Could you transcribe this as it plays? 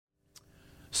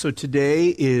So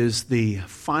today is the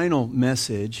final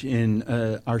message in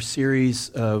our series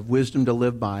of Wisdom to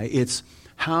Live By. It's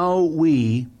how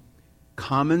we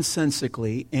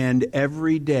commonsensically and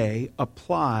every day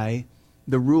apply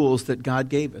the rules that God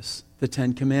gave us, the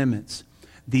Ten Commandments.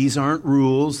 These aren't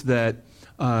rules that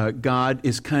God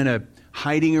is kind of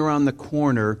hiding around the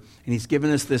corner and He's given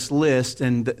us this list,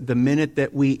 and the minute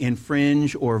that we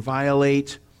infringe or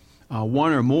violate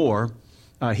one or more,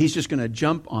 He's just going to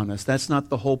jump on us. That's not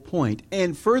the whole point.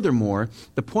 And furthermore,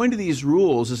 the point of these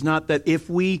rules is not that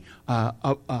if we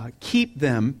keep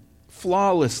them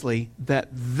flawlessly, that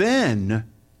then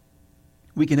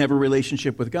we can have a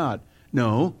relationship with God.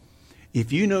 No,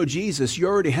 if you know Jesus, you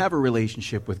already have a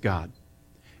relationship with God.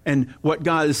 And what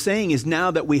God is saying is,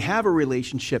 now that we have a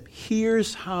relationship,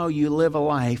 here's how you live a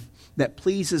life that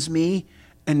pleases me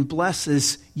and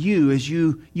blesses you as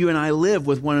you and I live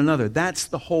with one another. That's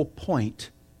the whole point.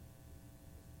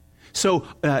 So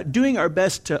doing our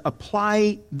best to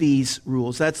apply these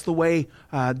rules, that's the way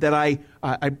that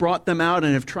I brought them out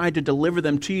and have tried to deliver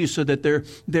them to you, so that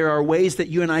there are ways that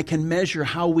you and I can measure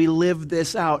how we live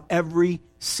this out every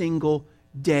single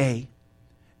day.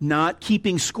 Not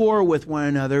keeping score with one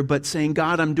another, but saying,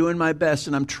 God, I'm doing my best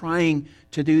and I'm trying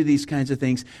to do these kinds of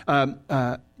things.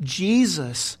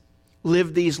 Jesus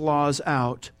lived these laws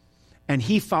out, and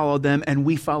He followed them, and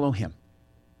we follow Him.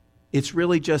 It's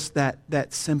really just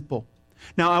that simple.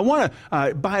 Now, I want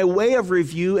to, by way of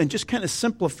review and just kind of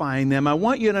simplifying them, I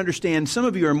want you to understand, some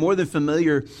of you are more than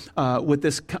familiar with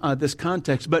this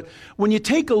context, but when you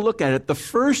take a look at it, the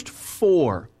first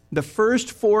four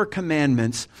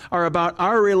commandments are about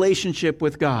our relationship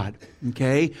with God,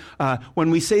 okay?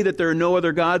 When we say that there are no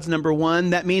other gods, number one,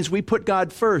 that means we put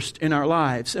God first in our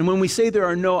lives. And when we say there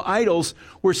are no idols,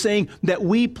 we're saying that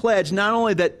we pledge not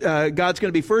only that God's going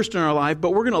to be first in our life, but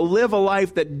we're going to live a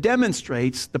life that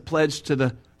demonstrates the pledge to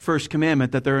the first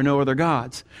commandment, that there are no other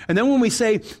gods. And then when we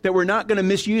say that we're not going to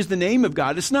misuse the name of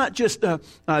God, it's not just the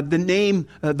name,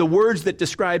 the words that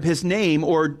describe His name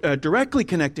or directly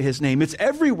connect to His name. It's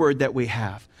every word that we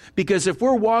have. Because if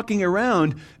we're walking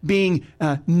around being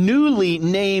newly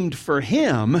named for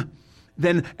Him,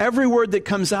 then every word that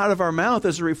comes out of our mouth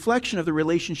is a reflection of the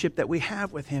relationship that we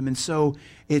have with Him. And so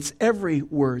it's every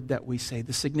word that we say,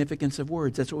 the significance of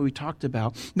words. That's what we talked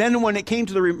about. Then when it came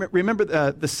to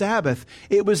the Sabbath,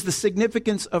 it was the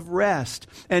significance of rest.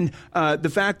 And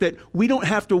the fact that we don't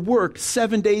have to work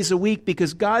 7 days a week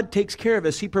because God takes care of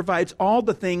us. He provides all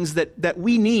the things that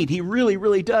we need. He really,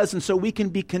 really does. And so we can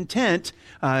be content,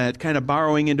 kind of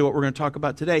borrowing into what we're going to talk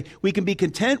about today. We can be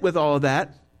content with all of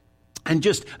that. And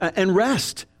just and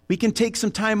rest. We can take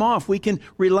some time off. We can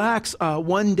relax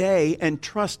one day and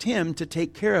trust Him to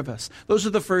take care of us. Those are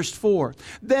the first four.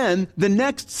 Then the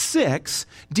next 6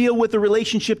 deal with the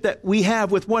relationship that we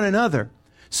have with one another.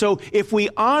 So if we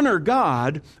honor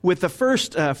God with the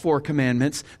first 4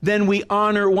 commandments, then we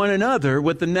honor one another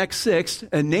with the next 6,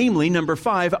 namely, number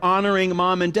 5, honoring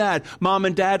mom and dad. Mom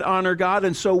and dad honor God,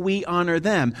 and so we honor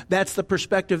them. That's the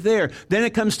perspective there. Then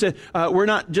it comes to, we're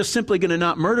not just simply going to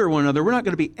not murder one another. We're not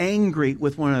going to be angry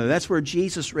with one another. That's where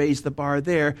Jesus raised the bar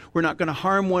there. We're not going to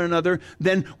harm one another.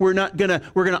 Then we're going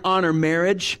to honor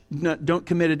marriage. Don't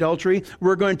commit adultery.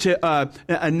 We're going to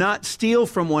not steal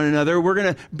from one another. We're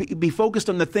going to be focused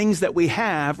on the things that we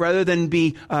have, rather than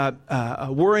be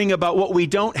worrying about what we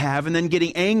don't have and then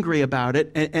getting angry about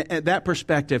it. And that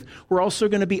perspective, we're also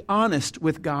going to be honest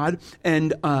with God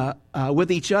and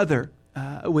with each other,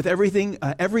 with everything,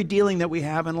 every dealing that we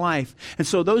have in life. And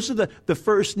so those are the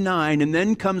first 9, and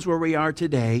then comes where we are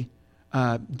today.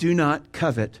 Do not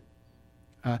covet.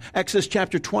 Exodus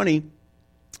chapter 20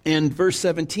 and verse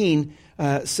 17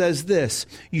 says this: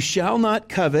 "You shall not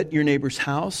covet your neighbor's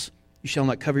house. You shall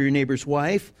not covet your neighbor's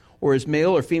wife, or his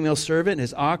male or female servant,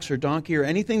 his ox or donkey, or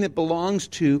anything that belongs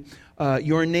to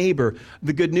your neighbor."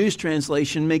 The Good News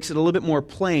Translation makes it a little bit more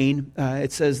plain.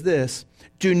 It says this: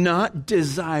 "Do not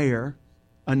desire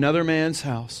another man's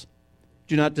house.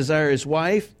 Do not desire his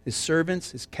wife, his servants,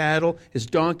 his cattle, his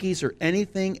donkeys, or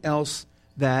anything else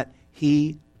that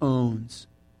he owns."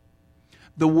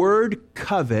 The word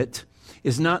covet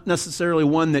is not necessarily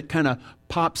one that kind of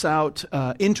pops out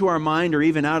into our mind or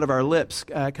even out of our lips,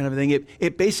 kind of a thing.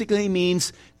 It basically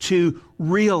means to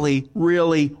really,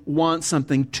 really want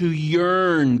something, to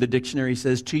yearn, the dictionary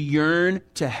says, to yearn,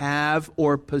 to have,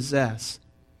 or possess.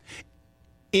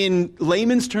 In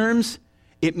layman's terms,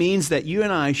 it means that you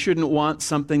and I shouldn't want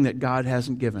something that God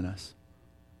hasn't given us.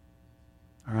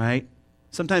 All right?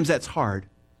 Sometimes that's hard.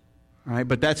 All right?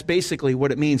 But that's basically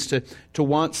what it means to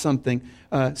want something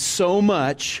so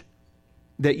much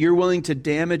that you're willing to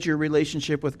damage your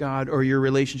relationship with God or your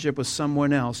relationship with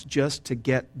someone else just to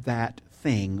get that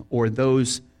thing or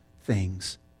those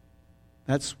things.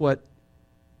 That's what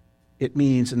it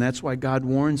means, and that's why God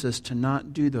warns us to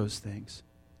not do those things,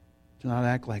 to not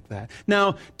act like that.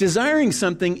 Now, desiring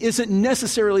something isn't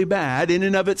necessarily bad in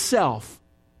and of itself.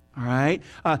 All right?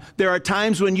 There are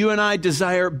times when you and I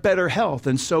desire better health,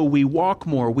 and so we walk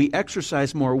more, we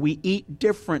exercise more, we eat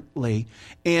differently,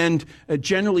 and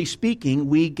generally speaking,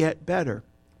 we get better.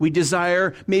 We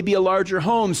desire maybe a larger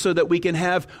home so that we can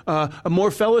have a more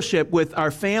fellowship with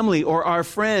our family or our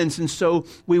friends, and so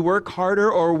we work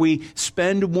harder or we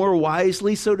spend more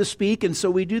wisely, so to speak, and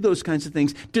so we do those kinds of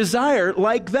things. Desire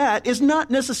like that is not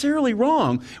necessarily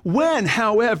wrong. When,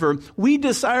 however, we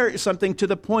desire something to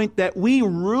the point that we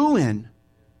ruin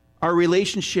our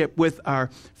relationship with our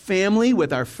family,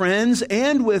 with our friends,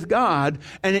 and with God,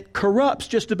 and it corrupts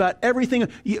just about everything.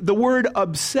 The word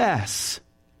obsess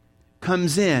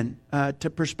comes in to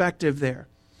perspective there.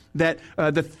 That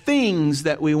the things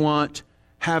that we want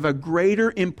have a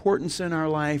greater importance in our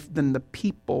life than the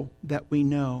people that we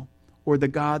know or the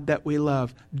God that we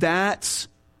love. That's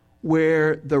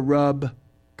where the rub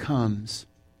comes.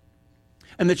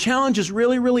 And the challenge is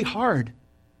really, really hard.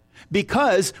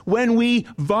 Because when we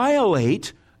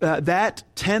violate that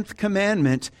 10th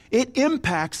commandment, it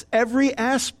impacts every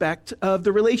aspect of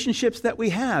the relationships that we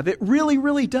have. It really,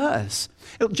 really does.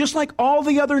 Just like all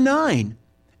the other 9.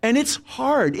 And it's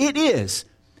hard. It is.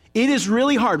 It is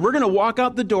really hard. We're going to walk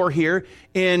out the door here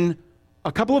in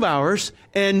a couple of hours,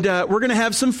 and we're going to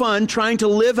have some fun trying to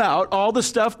live out all the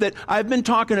stuff that I've been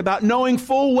talking about, knowing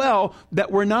full well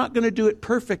that we're not going to do it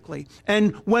perfectly.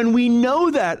 And when we know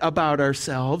that about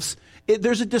ourselves,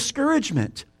 there's a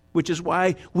discouragement, which is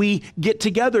why we get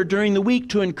together during the week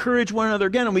to encourage one another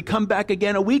again, and we come back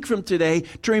again a week from today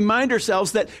to remind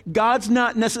ourselves that God's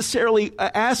not necessarily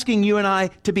asking you and I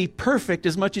to be perfect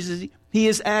as much as He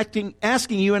is asking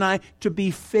you and I to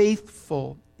be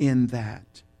faithful in that.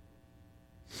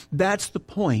 That's the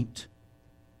point.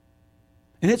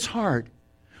 And it's hard.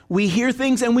 We hear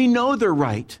things and we know they're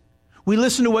right. We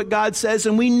listen to what God says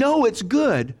and we know it's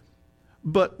good.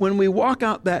 But when we walk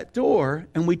out that door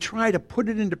and we try to put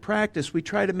it into practice, we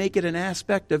try to make it an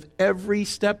aspect of every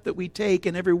step that we take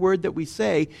and every word that we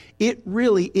say, it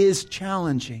really is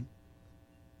challenging.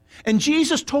 And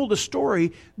Jesus told a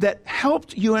story that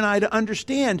helped you and I to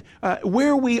understand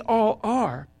where we all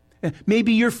are.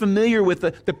 Maybe you're familiar with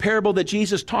the parable that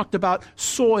Jesus talked about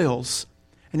soils.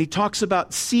 And he talks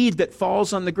about seed that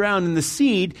falls on the ground. And the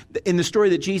seed, in the story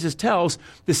that Jesus tells,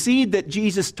 the seed that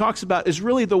Jesus talks about is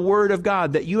really the Word of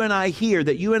God that you and I hear,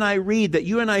 that you and I read, that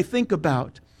you and I think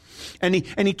about. And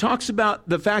he talks about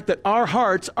the fact that our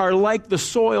hearts are like the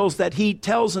soils that he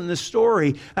tells in this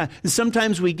story.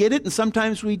 Sometimes we get it and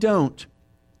sometimes we don't.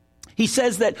 He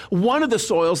says that one of the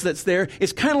soils that's there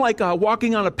is kind of like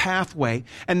walking on a pathway.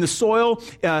 And the soil,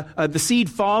 the seed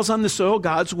falls on the soil,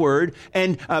 God's Word.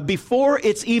 And before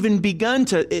it's even begun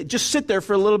to just sit there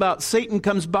for a little while, Satan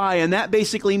comes by. And that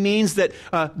basically means that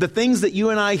the things that you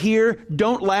and I hear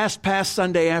don't last past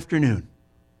Sunday afternoon.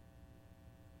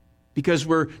 Because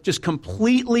we're just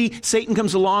completely, Satan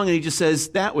comes along and he just says,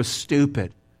 that was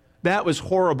stupid. That was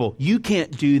horrible. You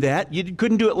can't do that. You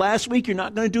couldn't do it last week. You're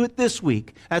not going to do it this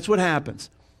week. That's what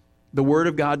happens. The Word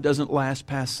of God doesn't last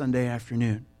past Sunday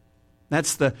afternoon.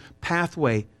 That's the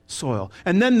pathway soil.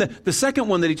 And then the second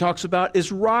one that he talks about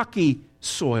is rocky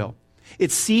soil.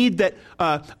 It's seed that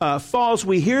falls.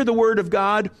 We hear the Word of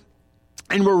God,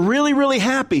 and we're really, really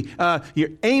happy.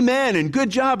 You're amen and good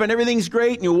job and everything's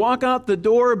great. And you walk out the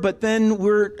door, but then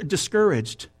we're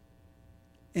discouraged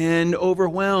and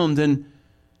overwhelmed, and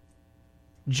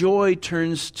joy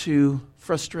turns to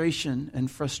frustration, and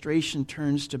frustration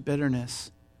turns to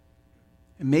bitterness.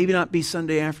 It may not be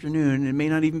Sunday afternoon. It may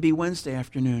not even be Wednesday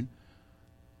afternoon.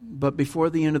 But before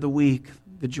the end of the week,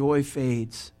 the joy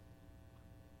fades,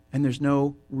 and there's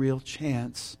no real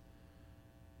chance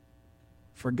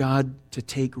for God to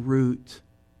take root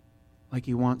like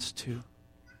He wants to.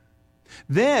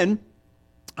 Then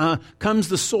comes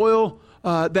the soil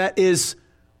that is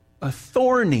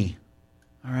thorny,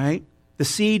 all right? The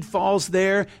seed falls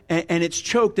there, and it's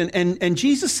choked. And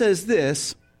Jesus says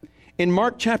this in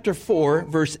Mark chapter 4,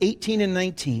 verse 18 and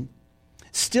 19.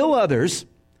 Still others,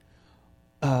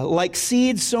 like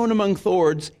seeds sown among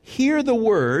thorns, hear the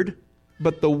word,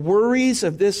 but the worries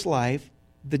of this life,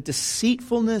 the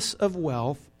deceitfulness of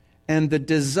wealth, and the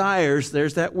desires,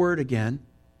 there's that word again,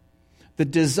 the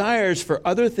desires for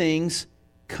other things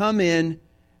come in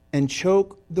and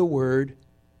choke the word,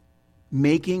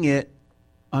 making it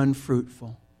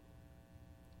unfruitful.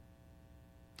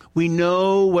 We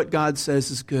know what God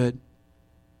says is good.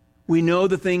 We know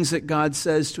the things that God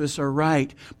says to us are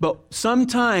right. But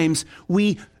sometimes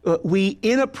we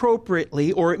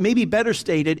inappropriately, or it may be better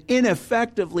stated,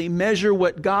 ineffectively measure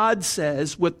what God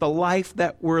says with the life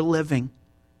that we're living.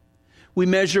 We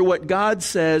measure what God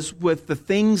says with the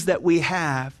things that we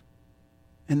have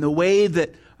and the way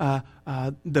that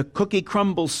the cookie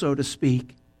crumbles, so to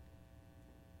speak.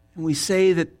 And we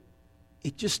say that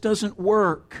it just doesn't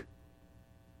work.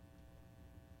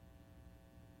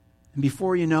 And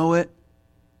before you know it,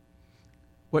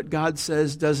 what God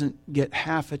says doesn't get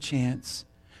half a chance.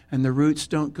 And the roots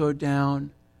don't go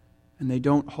down, and they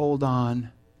don't hold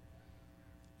on.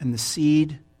 And the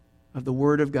seed of the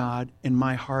Word of God in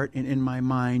my heart and in my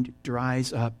mind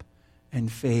dries up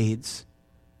and fades.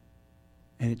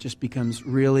 And it just becomes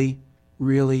really,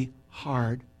 really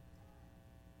hard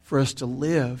for us to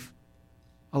live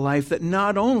a life that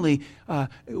not only a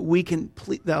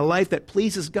life that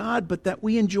pleases God, but that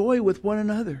we enjoy with one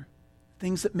another.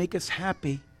 Things that make us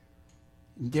happy.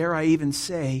 And dare I even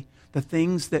say, the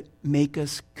things that make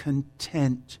us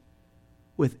content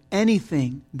with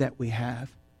anything that we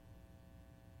have,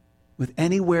 with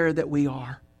anywhere that we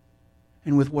are,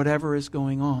 and with whatever is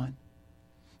going on.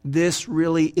 This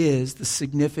really is the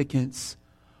significance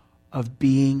of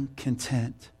being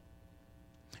content.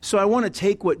 So I want to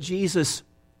take what Jesus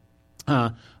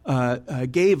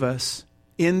gave us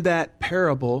in that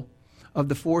parable of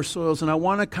the four soils, and I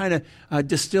want to kind of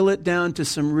distill it down to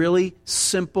some really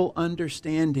simple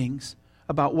understandings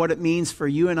about what it means for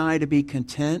you and I to be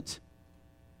content,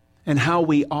 and how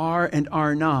we are and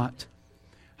are not,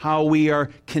 how we are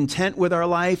content with our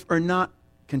life or not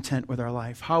content with our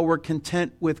life, how we're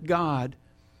content with God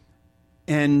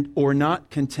and or not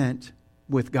content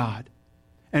with God.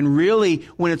 And really,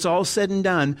 when it's all said and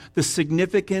done, the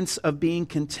significance of being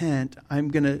content, I'm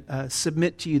going to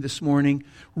submit to you this morning,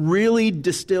 really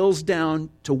distills down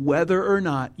to whether or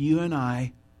not you and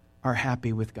I are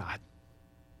happy with God.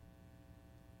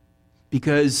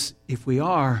 Because if we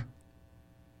are,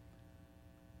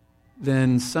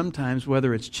 then sometimes,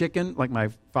 whether it's chicken, like my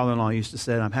father-in-law used to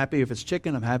say, I'm happy if it's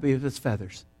chicken, I'm happy if it's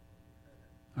feathers.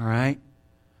 All right?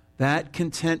 That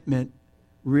contentment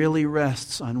really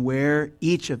rests on where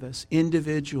each of us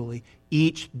individually,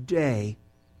 each day,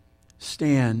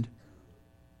 stand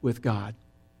with God.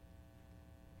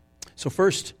 So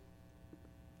first,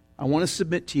 I want to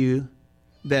submit to you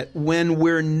that when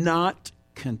we're not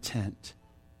content,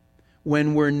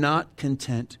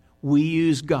 we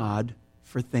use God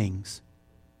for things.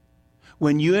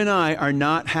 When you and I are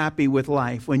not happy with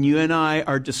life, when you and I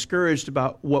are discouraged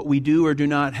about what we do or do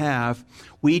not have,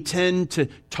 we tend to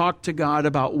talk to God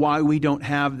about why we don't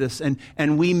have this,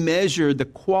 and we measure the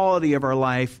quality of our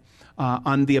life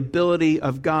on the ability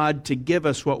of God to give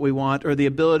us what we want, or the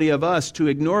ability of us to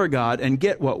ignore God and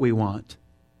get what we want.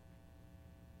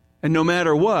 And no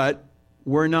matter what,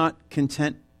 we're not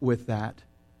content with that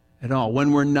at all.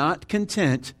 When we're not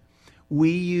content,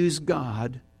 we use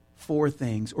God for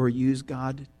things, or use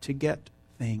God to get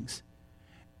things.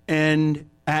 And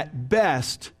at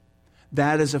best,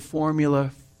 that is a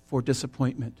formula for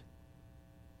disappointment.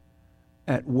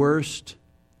 At worst,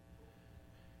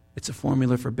 it's a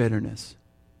formula for bitterness.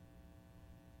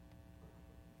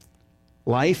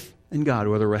 Life and God,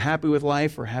 whether we're happy with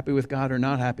life or happy with God or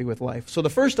not happy with life. So the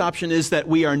first option is that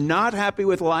we are not happy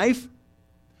with life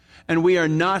and we are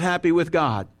not happy with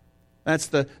God. That's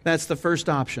the first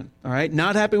option, all right?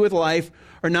 Not happy with life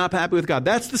or not happy with God.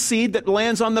 That's the seed that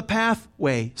lands on the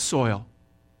pathway soil,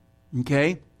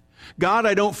 okay? God,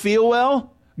 I don't feel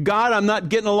well. God, I'm not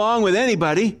getting along with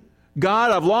anybody. God,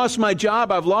 I've lost my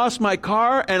job. I've lost my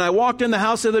car. And I walked in the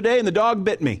house the other day and the dog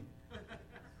bit me,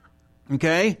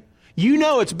 okay? You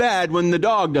know it's bad when the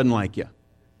dog doesn't like you,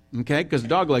 okay? Because the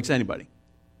dog likes anybody.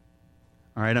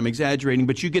 All right, I'm exaggerating,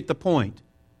 but you get the point.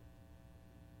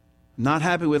 I'm not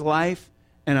happy with life,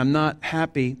 and I'm not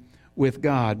happy with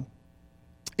God.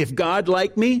 If God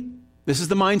liked me, this is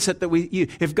the mindset that we use.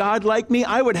 If God liked me,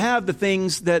 I would have the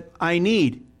things that I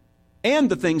need and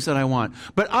the things that I want.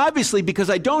 But obviously, because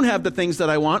I don't have the things that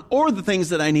I want or the things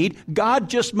that I need, God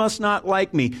just must not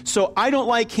like me. So I don't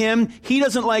like Him, He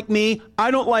doesn't like me,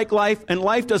 I don't like life, and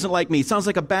life doesn't like me. It sounds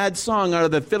like a bad song out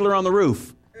of the Fiddler on the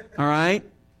Roof. All right?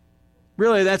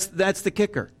 Really, that's the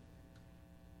kicker.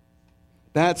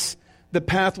 That's the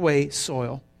pathway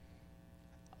soil.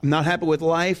 I'm not happy with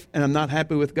life, and I'm not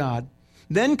happy with God.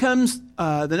 Then comes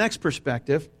the next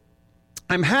perspective.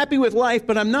 I'm happy with life,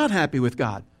 but I'm not happy with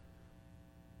God.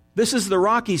 This is the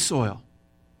rocky soil.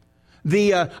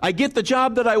 I get the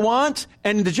job that I want,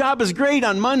 and the job is great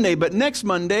on Monday, but next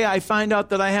Monday I find out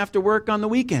that I have to work on the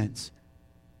weekends.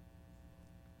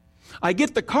 I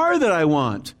get the car that I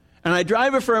want, and I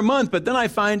drive it for a month, but then I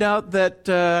find out that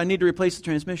I need to replace the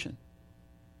transmission.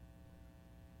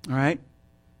 All right?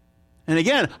 And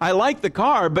again, I like the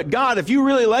car, but God, if you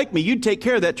really like me, you'd take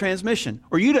care of that transmission,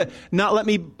 or you'd not let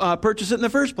me purchase it in the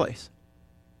first place.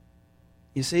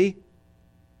 You see?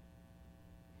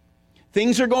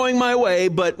 Things are going my way,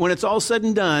 but when it's all said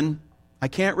and done, I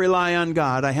can't rely on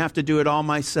God. I have to do it all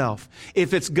myself.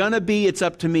 If it's going to be, it's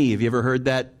up to me. Have you ever heard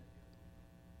that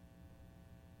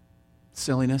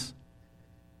silliness?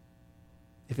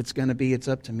 If it's going to be, it's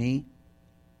up to me.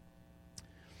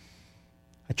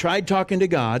 I tried talking to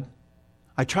God.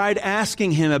 I tried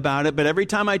asking Him about it, but every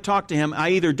time I talk to Him,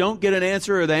 I either don't get an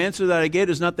answer or the answer that I get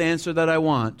is not the answer that I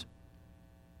want.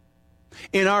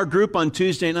 In our group on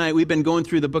Tuesday night, we've been going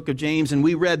through the book of James, and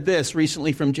we read this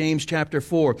recently from James chapter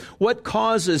 4. What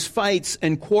causes fights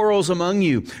and quarrels among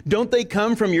you? Don't they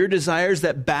come from your desires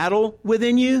that battle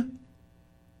within you?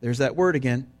 There's that word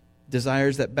again.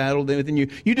 Desires that battle within you.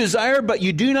 You desire, but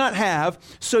you do not have,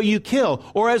 so you kill.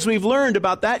 Or as we've learned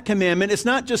about that commandment, it's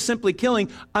not just simply killing.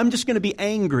 I'm just going to be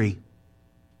angry.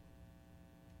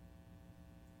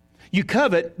 You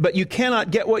covet, but you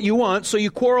cannot get what you want, so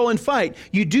you quarrel and fight.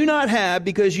 You do not have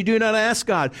because you do not ask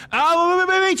God. Oh,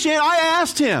 wait, I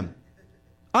asked Him.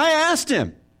 I asked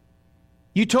Him.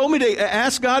 You told me to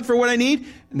ask God for what I need?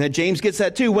 And that James gets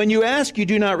that too. When you ask, you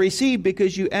do not receive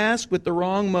because you ask with the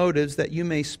wrong motives that you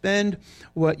may spend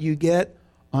what you get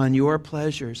on your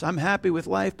pleasures. I'm happy with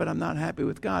life, but I'm not happy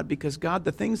with God because God,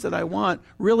 the things that I want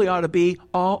really ought to be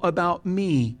all about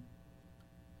me.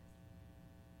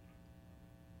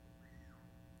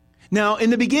 Now, in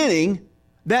the beginning,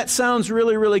 that sounds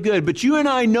really, really good. But you and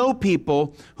I know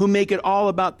people who make it all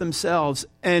about themselves.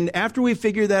 And after we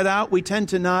figure that out, we tend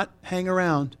to not hang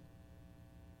around.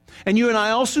 And you and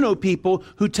I also know people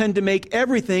who tend to make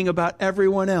everything about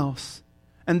everyone else.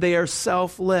 And they are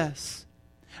selfless.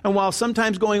 And while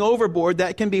sometimes going overboard,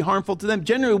 that can be harmful to them.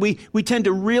 Generally, we tend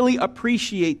to really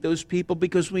appreciate those people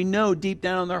because we know deep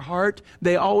down in their heart,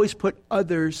 they always put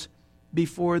others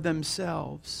before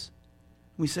themselves.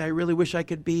 We say, I really wish I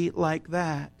could be like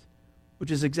that, which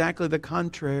is exactly the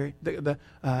contrary,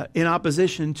 in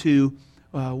opposition to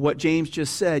what James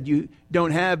just said. You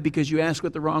don't have because you ask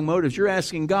with the wrong motives. You're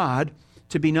asking God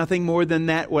to be nothing more than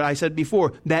that, what I said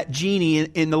before, that genie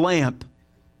in the lamp.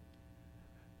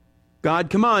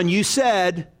 God, come on, you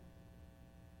said,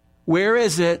 where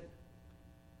is it?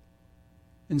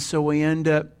 And so we end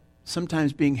up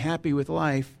sometimes being happy with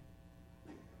life,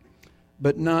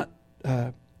 but not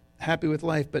happy with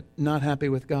life, but not happy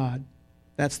with God.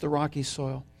 That's the rocky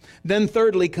soil. Then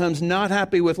thirdly comes not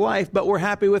happy with life, but we're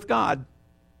happy with God.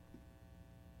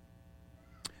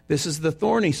 This is the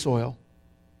thorny soil.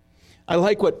 I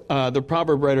like what the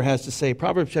proverb writer has to say.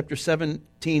 Proverbs chapter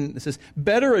 17, it says,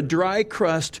 better a dry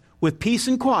crust with peace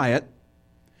and quiet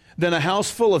than a house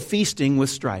full of feasting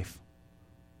with strife.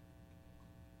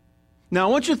 Now,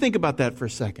 I want you to think about that for a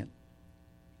second.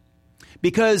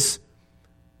 Because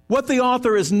what the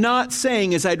author is not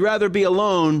saying is, I'd rather be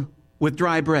alone with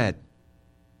dry bread.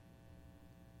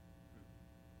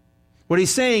 What he's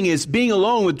saying is, being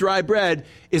alone with dry bread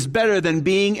is better than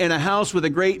being in a house with a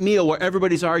great meal where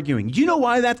everybody's arguing. Do you know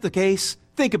why that's the case?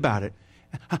 Think about it.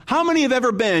 How many have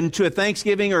ever been to a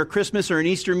Thanksgiving or a Christmas or an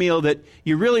Easter meal that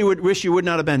you really would wish you would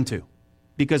not have been to?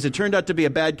 Because it turned out to be a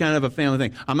bad kind of a family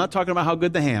thing. I'm not talking about how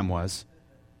good the ham was.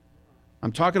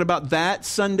 I'm talking about that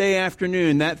Sunday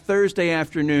afternoon, that Thursday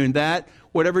afternoon, that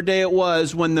whatever day it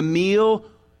was, when the meal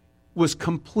was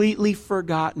completely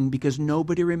forgotten because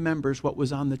nobody remembers what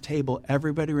was on the table.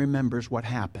 Everybody remembers what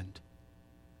happened.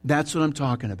 That's what I'm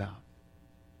talking about.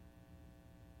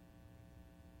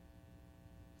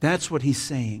 That's what he's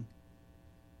saying.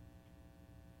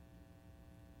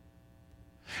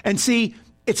 And see,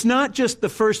 it's not just the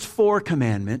first 4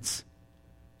 commandments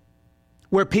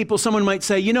where someone might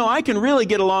say, you know, I can really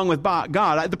get along with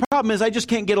God. The problem is I just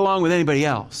can't get along with anybody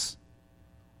else.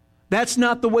 That's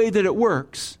not the way that it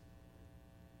works.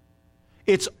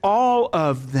 It's all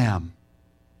of them.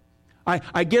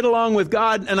 I get along with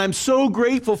God, and I'm so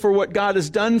grateful for what God has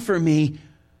done for me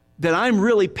that I'm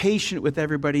really patient with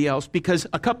everybody else, because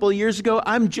a couple of years ago,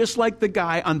 I'm just like the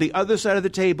guy on the other side of the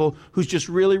table who's just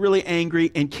really, really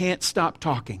angry and can't stop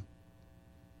talking.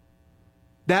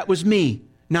 That was me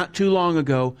not too long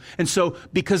ago. And so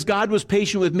because God was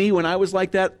patient with me when I was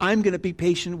like that, I'm going to be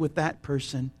patient with that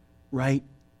person right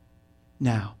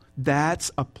now. That's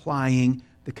applying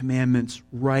the commandments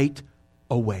right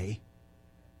away.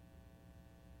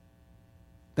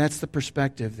 That's the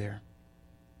perspective there.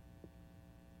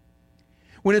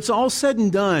 when it's all said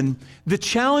and done, the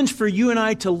challenge for you and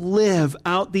I to live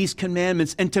out these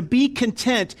commandments and to be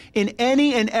content in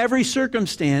any and every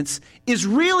circumstance is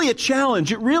really a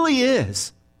challenge. It really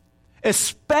is.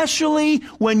 Especially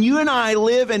when you and I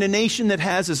live in a nation that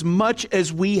has as much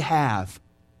as we have.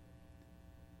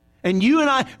 And you and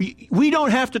I, we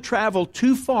don't have to travel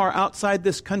too far outside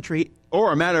this country,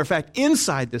 or a matter of fact,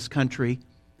 inside this country,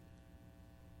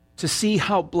 to see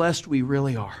how blessed we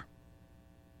really are.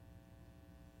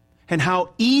 And how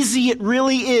easy it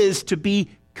really is to be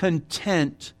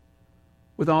content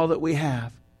with all that we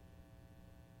have.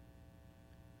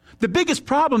 The biggest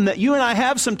problem that you and I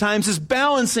have sometimes is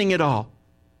balancing it all.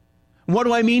 What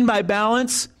do I mean by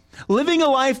balance? Living a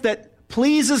life that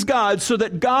pleases God so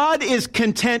that God is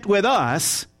content with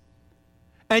us,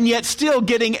 and yet still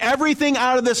getting everything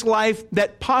out of this life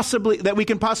that we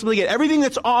can possibly get, everything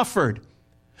that's offered.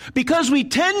 Because we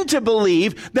tend to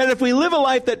believe that if we live a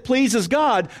life that pleases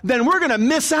God, then we're going to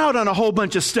miss out on a whole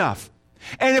bunch of stuff.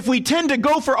 And if we tend to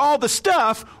go for all the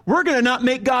stuff, we're going to not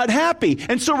make God happy.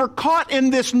 And so we're caught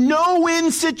in this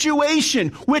no-win situation,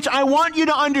 which I want you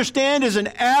to understand is an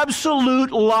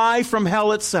absolute lie from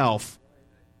hell itself.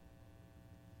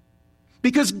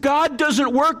 Because God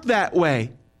doesn't work that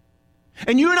way.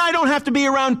 And you and I don't have to be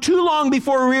around too long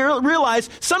before we realize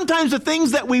sometimes the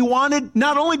things that we wanted,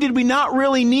 not only did we not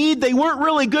really need, they weren't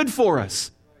really good for us.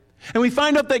 And we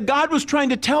find out that God was trying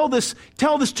to tell this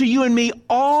to you and me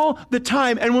all the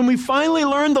time. And when we finally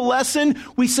learn the lesson,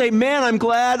 we say, man, I'm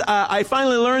glad I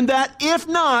finally learned that. If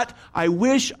not, I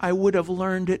wish I would have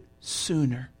learned it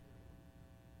sooner.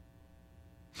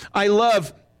 I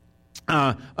love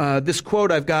this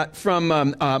quote I've got from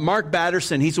Mark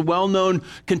Batterson. He's a well-known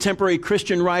contemporary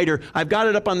Christian writer. I've got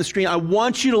it up on the screen. I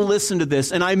want you to listen to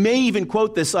this, and I may even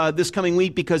quote this this coming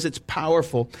week because it's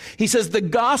powerful. He says, the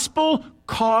gospel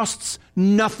costs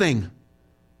nothing.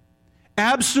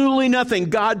 Absolutely nothing.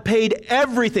 God paid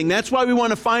everything. That's why we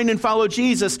want to find and follow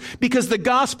Jesus, because the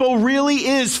gospel really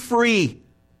is free.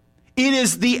 It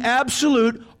is the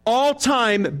absolute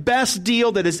all-time best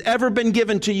deal that has ever been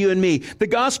given to you and me. The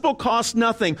gospel costs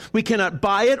nothing. We cannot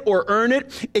buy it or earn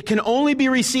it. It can only be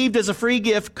received as a free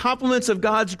gift, compliments of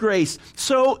God's grace.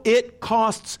 So it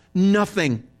costs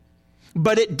nothing.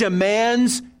 But it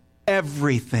demands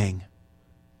everything.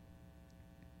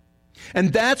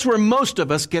 And that's where most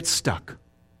of us get stuck.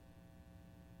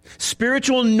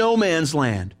 Spiritual no man's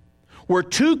land.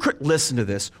 Listen to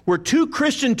this. We're too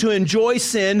Christian to enjoy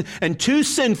sin and too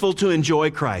sinful to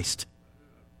enjoy Christ.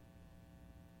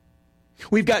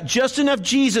 We've got just enough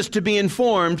Jesus to be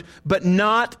informed, but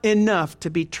not enough to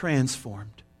be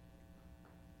transformed.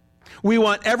 We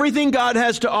want everything God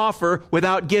has to offer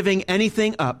without giving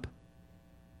anything up.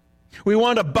 We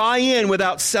want to buy in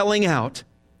without selling out.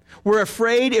 We're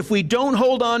afraid if we don't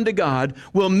hold on to God,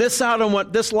 we'll miss out on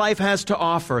what this life has to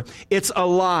offer. It's a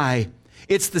lie.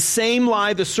 It's the same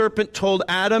lie the serpent told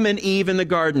Adam and Eve in the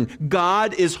garden.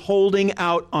 God is holding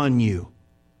out on you.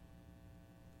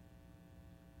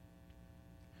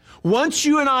 Once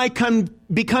you and I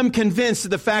become convinced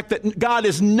of the fact that God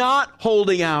is not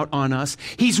holding out on us,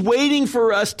 He's waiting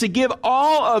for us to give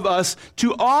all of us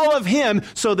to all of Him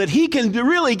so that He can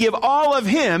really give all of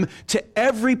Him to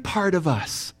every part of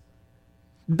us.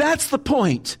 That's the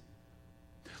point.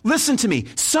 Listen to me.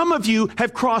 Some of you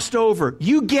have crossed over.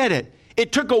 You get it.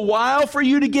 It took a while for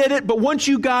you to get it, but once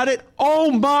you got it,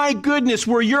 oh my goodness,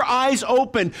 were your eyes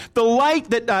open. The light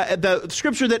that, the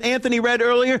scripture that Anthony read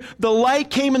earlier, the light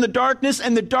came in the darkness,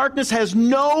 and the darkness has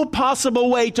no possible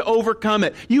way to overcome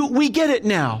it. We get it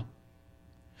now.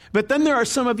 But then there are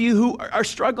some of you who are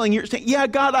struggling. You're saying, yeah,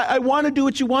 God, I want to do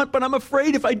what you want, but I'm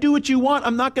afraid if I do what you want,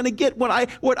 I'm not going to get what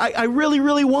I really,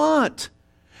 really want.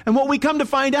 And what we come to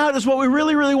find out is what we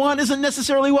really, really want isn't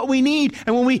necessarily what we need.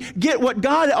 And when we get what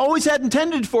God always had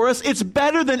intended for us, it's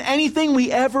better than anything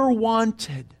we ever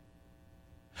wanted.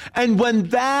 And when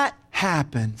that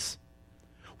happens,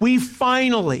 we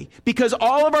finally, because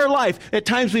all of our life, at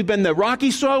times we've been the rocky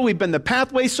soil, we've been the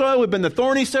pathway soil, we've been the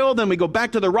thorny soil, then we go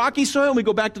back to the rocky soil, and we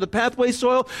go back to the pathway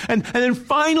soil, and then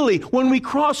finally, when we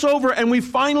cross over and we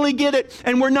finally get it,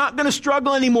 and we're not going to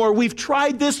struggle anymore, we've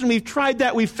tried this and we've tried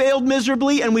that, we've failed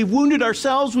miserably, and we've wounded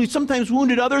ourselves, we've sometimes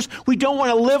wounded others, we don't want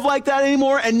to live like that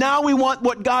anymore, and now we want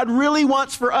what God really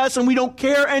wants for us, and we don't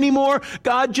care anymore.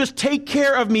 God, just take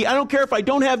care of me. I don't care if I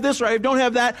don't have this or I don't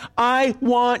have that. I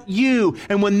want you.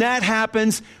 And when that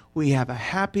happens, we have a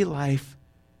happy life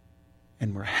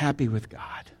and we're happy with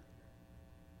God.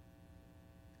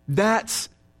 That's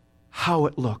how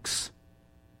it looks.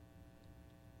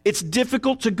 It's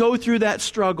difficult to go through that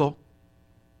struggle.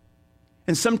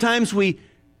 And sometimes we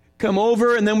come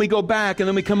over and then we go back, and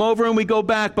then we come over and we go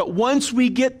back. But once we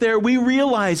get there, we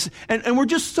realize, and we're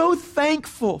just so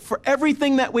thankful for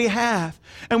everything that we have.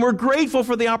 And we're grateful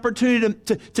for the opportunity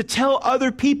to tell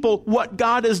other people what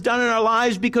God has done in our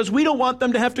lives, because we don't want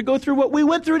them to have to go through what we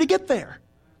went through to get there.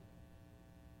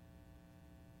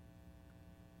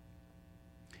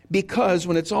 Because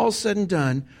when it's all said and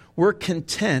done, we're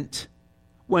content.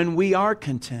 When we are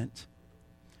content,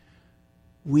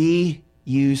 we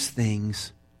use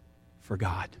things for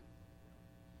God.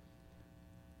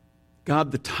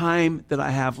 God, the time that I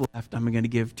have left, I'm going to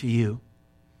give to you.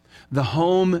 The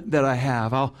home that I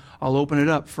have, I'll open it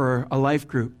up for a life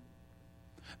group.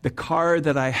 The car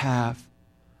that I have,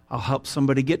 I'll help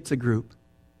somebody get to group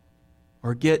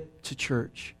or get to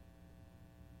church.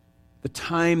 The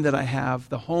time that I have,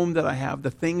 the home that I have,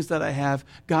 the things that I have,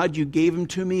 God, you gave them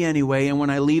to me anyway, and when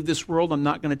I leave this world, I'm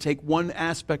not going to take one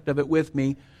aspect of it with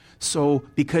me. So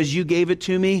because you gave it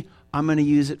to me, I'm going to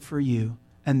use it for you.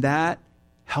 And that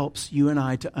helps you and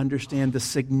I to understand the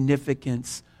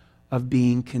significance of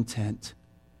being content.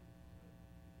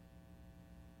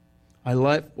 I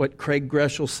love what Craig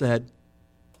Greschel said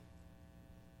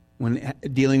when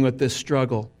dealing with this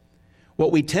struggle.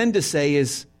 What we tend to say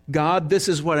is, God, this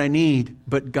is what I need.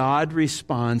 But God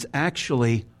responds,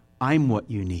 actually, I'm what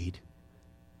you need.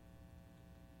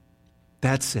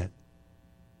 That's it.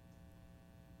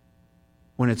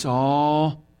 When it's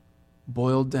all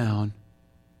boiled down,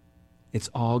 it's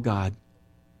all God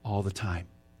all the time.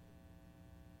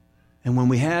 And when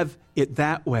we have it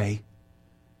that way,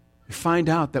 we find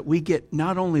out that we get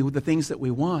not only the things that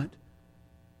we want,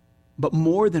 but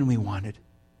more than we wanted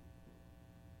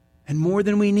and more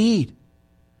than we need.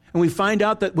 And we find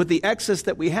out that with the excess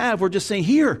that we have, we're just saying,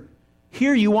 here,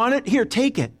 you want it? Here,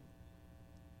 take it.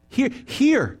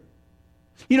 Here.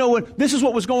 You know, this is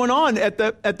what was going on at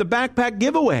the backpack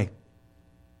giveaway.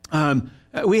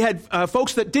 We had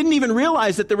folks that didn't even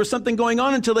realize that there was something going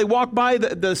on until they walked by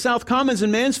the South Commons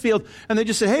in Mansfield, and they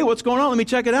just say, hey, what's going on? Let me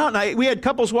check it out. And we had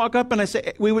couples walk up, and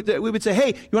we would say,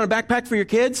 hey, you want a backpack for your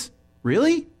kids?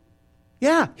 Really?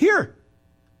 Yeah, here.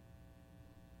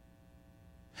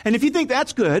 And if you think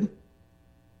that's good,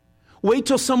 wait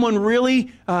till someone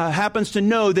really happens to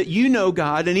know that you know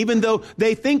God, and even though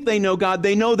they think they know God,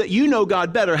 they know that you know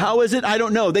God better. How is it? I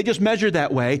don't know. They just measure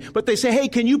that way. But they say, hey,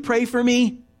 can you pray for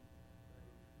me?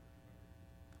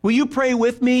 Will you pray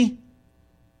with me?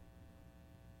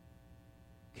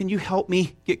 Can you help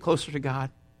me get closer to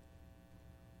God?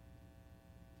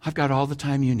 I've got all the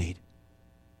time you need.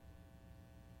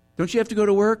 Don't you have to go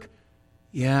to work?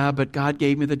 Yeah, but God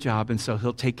gave me the job, and so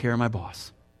he'll take care of my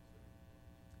boss.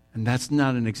 And that's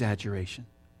not an exaggeration.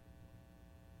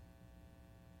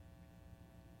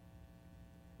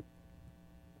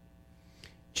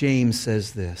 James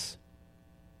says this: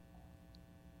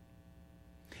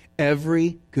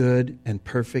 every good and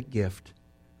perfect gift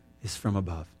is from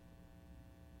above,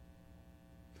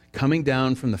 coming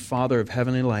down from the Father of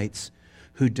heavenly lights,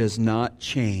 who does not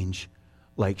change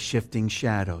like shifting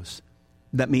shadows.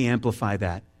 Let me amplify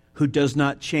that. Who does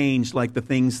not change like the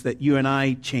things that you and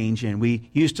I change in. We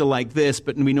used to like this,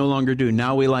 but we no longer do.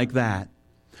 Now we like that.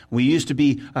 We used to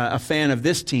be a fan of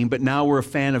this team, but now we're a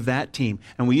fan of that team.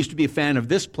 And we used to be a fan of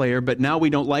this player, but now we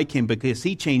don't like him because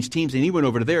he changed teams and he went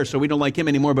over to there, so we don't like him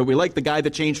anymore, but we like the guy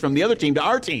that changed from the other team to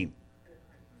our team.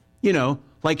 You know,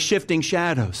 like shifting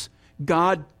shadows.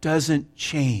 God doesn't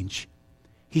change.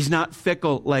 He's not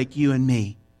fickle like you and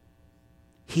me.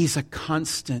 He's a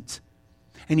constant.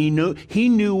 And he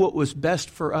knew what was best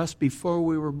for us before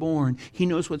we were born. He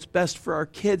knows what's best for our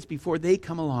kids before they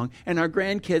come along, and our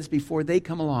grandkids before they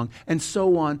come along, and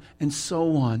so on and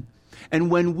so on.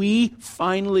 And when we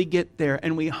finally get there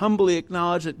and we humbly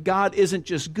acknowledge that God isn't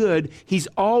just good, he's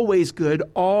always good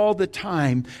all the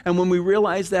time. And when we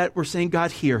realize that, we're saying,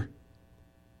 God, here,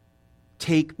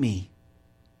 take me.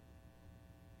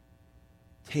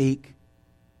 Take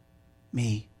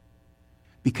me.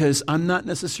 Because I'm not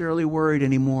necessarily worried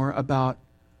anymore about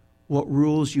what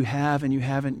rules you have and you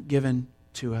haven't given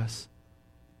to us.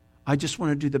 I just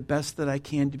want to do the best that I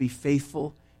can to be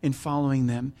faithful in following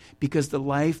them, because the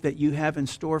life that you have in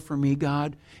store for me,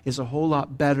 God, is a whole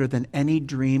lot better than any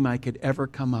dream I could ever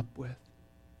come up with.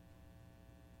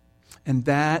 And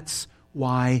that's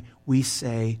why we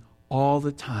say all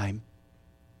the time,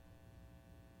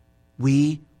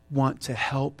 we want to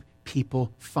help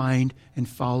people find and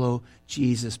follow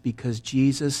Jesus, because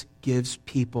Jesus gives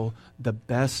people the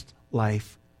best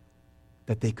life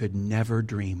that they could never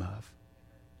dream of.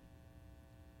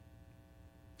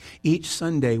 Each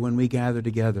Sunday when we gather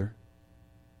together,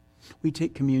 we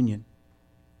take communion.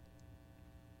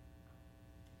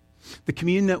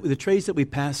 The trays that we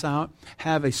pass out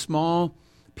have a small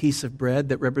piece of bread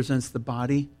that represents the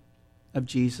body of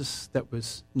Jesus that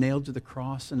was nailed to the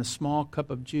cross, and a small cup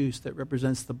of juice that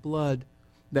represents the blood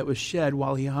that was shed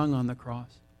while he hung on the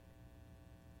cross.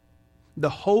 The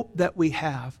hope that we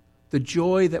have, the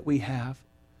joy that we have,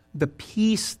 the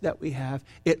peace that we have,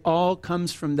 it all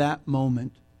comes from that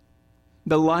moment.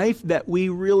 The life that we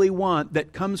really want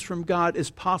that comes from God is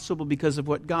possible because of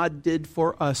what God did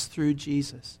for us through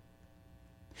Jesus.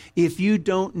 If you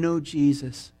don't know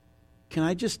Jesus, can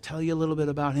I just tell you a little bit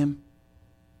about him?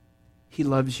 He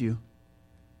loves you.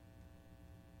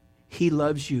 He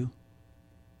loves you.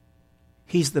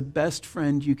 He's the best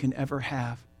friend you can ever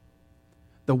have,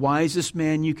 the wisest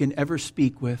man you can ever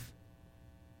speak with,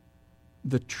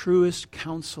 the truest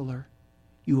counselor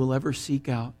you will ever seek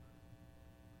out.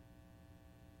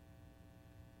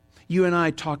 You and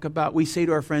I talk about, we say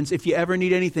to our friends, if you ever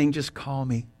need anything, just call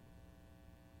me.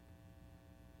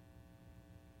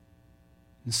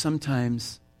 And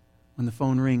sometimes when the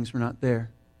phone rings, we're not there.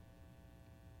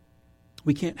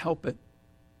 We can't help it.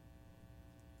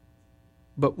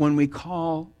 But when we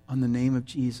call on the name of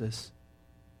Jesus,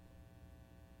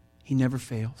 he never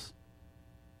fails.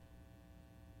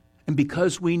 And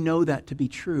because we know that to be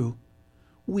true,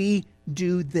 we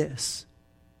do this.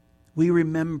 We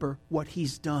remember what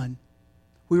he's done.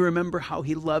 We remember how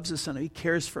he loves us and how he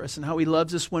cares for us and how he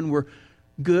loves us when we're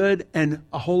good and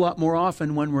a whole lot more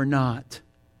often when we're not.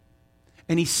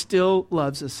 And he still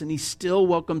loves us, and he still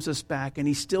welcomes us back, and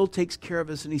he still takes care of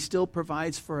us, and he still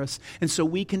provides for us. And so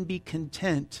we can be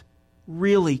content,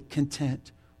 really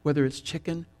content, whether it's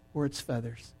chicken or it's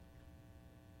feathers.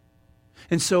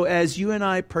 And so as you and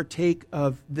I partake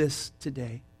of this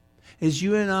today, as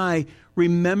you and I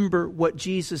remember what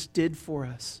Jesus did for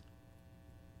us,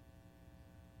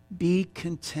 be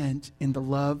content in the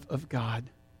love of God.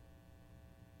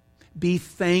 Be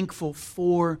thankful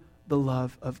for the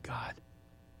love of God.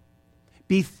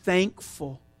 Be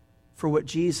thankful for what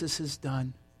Jesus has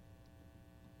done.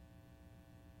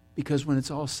 Because when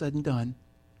it's all said and done,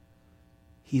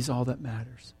 he's all that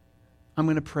matters. I'm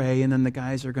going to pray, and then the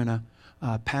guys are going to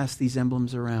pass these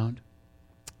emblems around.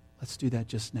 Let's do that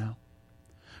just now.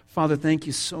 Father, thank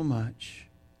you so much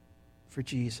for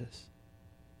Jesus.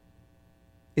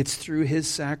 It's through his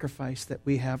sacrifice that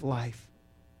we have life.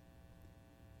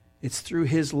 It's through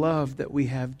his love that we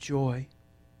have joy.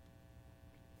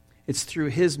 It's through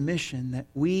his mission that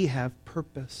we have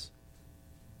purpose.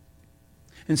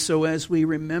 And so as we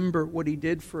remember what he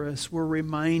did for us, we're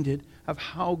reminded of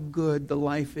how good the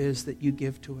life is that you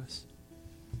give to us.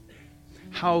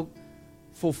 How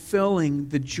fulfilling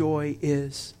the joy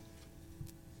is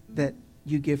that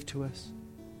you give to us.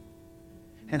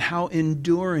 And how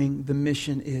enduring the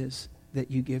mission is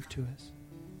that you give to us.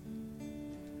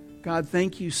 God,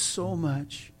 thank you so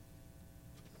much.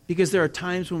 Because there are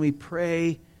times when we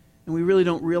pray and we really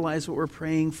don't realize what we're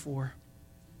praying for.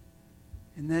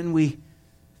 And then we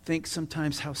think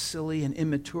sometimes how silly and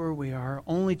immature we are,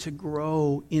 only to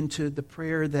grow into the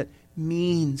prayer that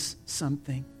means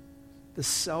something. The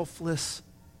selfless,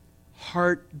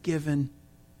 heart-given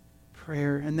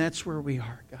prayer. And that's where we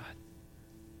are, God.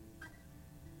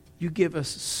 You give us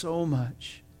so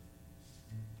much.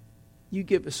 You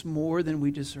give us more than we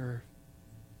deserve.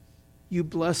 You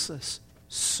bless us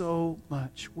so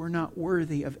much. We're not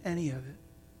worthy of any of it.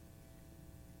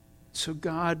 So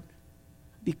God,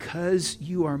 because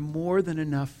you are more than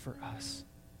enough for us,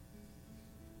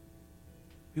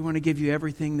 we want to give you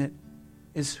everything that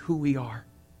is who we are.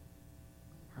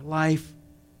 Our life,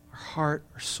 our heart,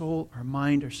 our soul, our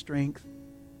mind, our strength.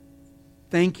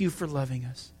 Thank you for loving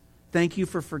us. Thank you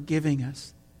for forgiving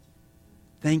us.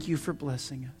 Thank you for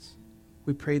blessing us.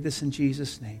 We pray this in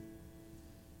Jesus' name.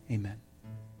 Amen.